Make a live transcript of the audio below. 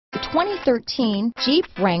2013 Jeep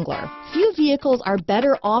Wrangler. Few vehicles are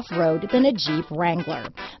better off-road than a Jeep Wrangler.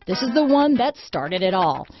 This is the one that started it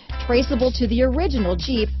all. Traceable to the original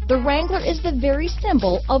Jeep, the Wrangler is the very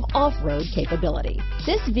symbol of off-road capability.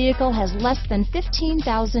 This vehicle has less than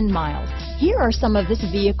 15,000 miles. Here are some of this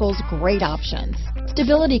vehicle's great options: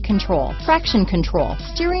 stability control, traction control,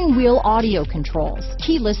 steering wheel audio controls,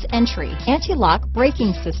 keyless entry, anti-lock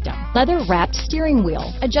braking system, leather-wrapped steering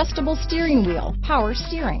wheel, adjustable steering wheel, power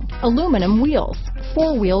steering, aluminum wheels,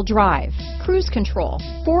 four-wheel drive, cruise control,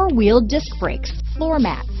 four-wheel disc brakes, floor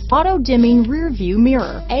mats, auto-dimming rear-view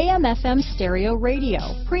mirror, AM/FM stereo radio,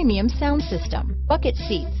 premium sound system, bucket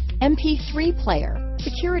seats, MP3 player,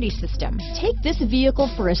 security system. Take this vehicle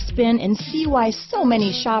for a spin and see why so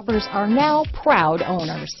many shoppers are now proud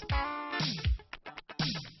owners.